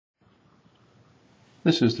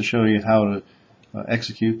This is to show you how to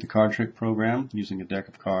execute the card trick program using a deck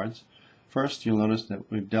of cards. First, you'll notice that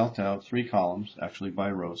we've dealt out 3 columns, actually by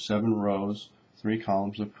rows, 7 rows, 3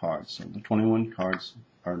 columns of cards. So the 21 cards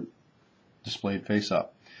are displayed face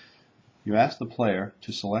up. You ask the player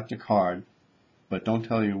to select a card, but don't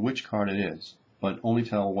tell you which card it is, but only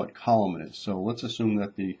tell what column it is. So let's assume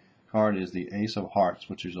that the card is the Ace of Hearts,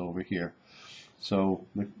 which is over here. So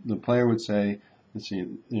the player would say, let's see,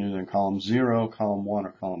 either in column 0, column 1,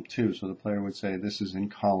 or column 2. So the player would say this is in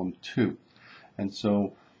column 2. And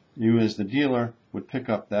so you as the dealer would pick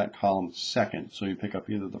up that column second. So you pick up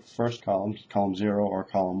either the first column, column 0, or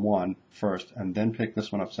column 1 first, and then pick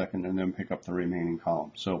this one up second, and then pick up the remaining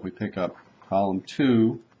column. So if we pick up column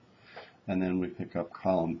 2, and then we pick up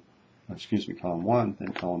column 1,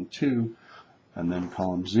 then column 2, and then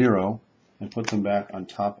column 0, and put them back on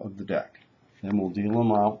top of the deck. Then we'll deal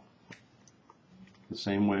them out the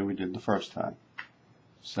same way we did the first time.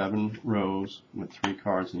 7 rows with 3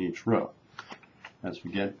 cards in each row. As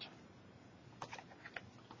we get,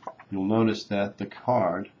 you'll notice that the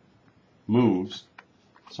card moves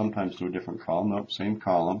sometimes to a different column. Nope, same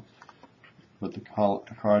column, but the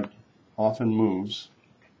card often moves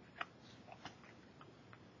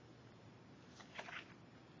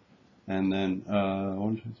and then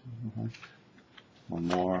one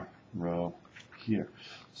more row here.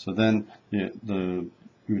 So then you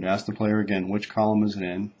would ask the player again, which column is it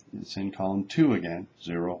in? It's in column 2 again,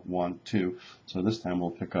 0, 1, 2. So this time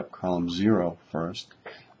we'll pick up column 0 first,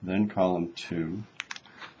 then column 2,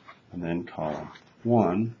 and then column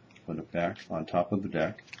 1, put it back on top of the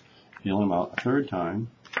deck, deal them out a third time.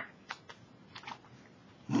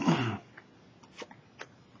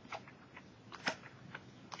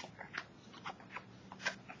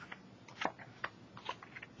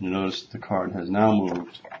 You notice the card has now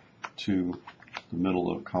moved to the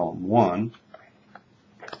middle of column 1,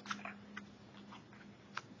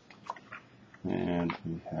 and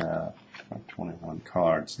we have 21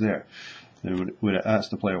 cards there. We would ask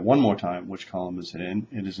the player one more time, which column is it in?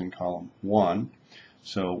 It is in column 1.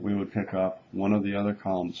 So we would pick up one of the other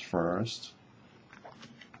columns first,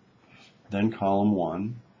 then column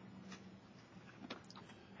 1,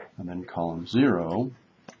 and then column 0,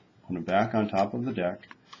 put it back on top of the deck,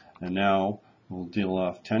 and now we'll deal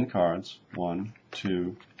off 10 cards. 1,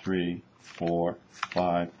 2, 3, 4,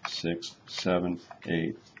 5, 6, 7,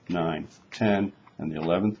 8, 9, 10, and the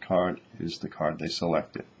 11th card is the card they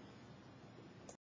selected.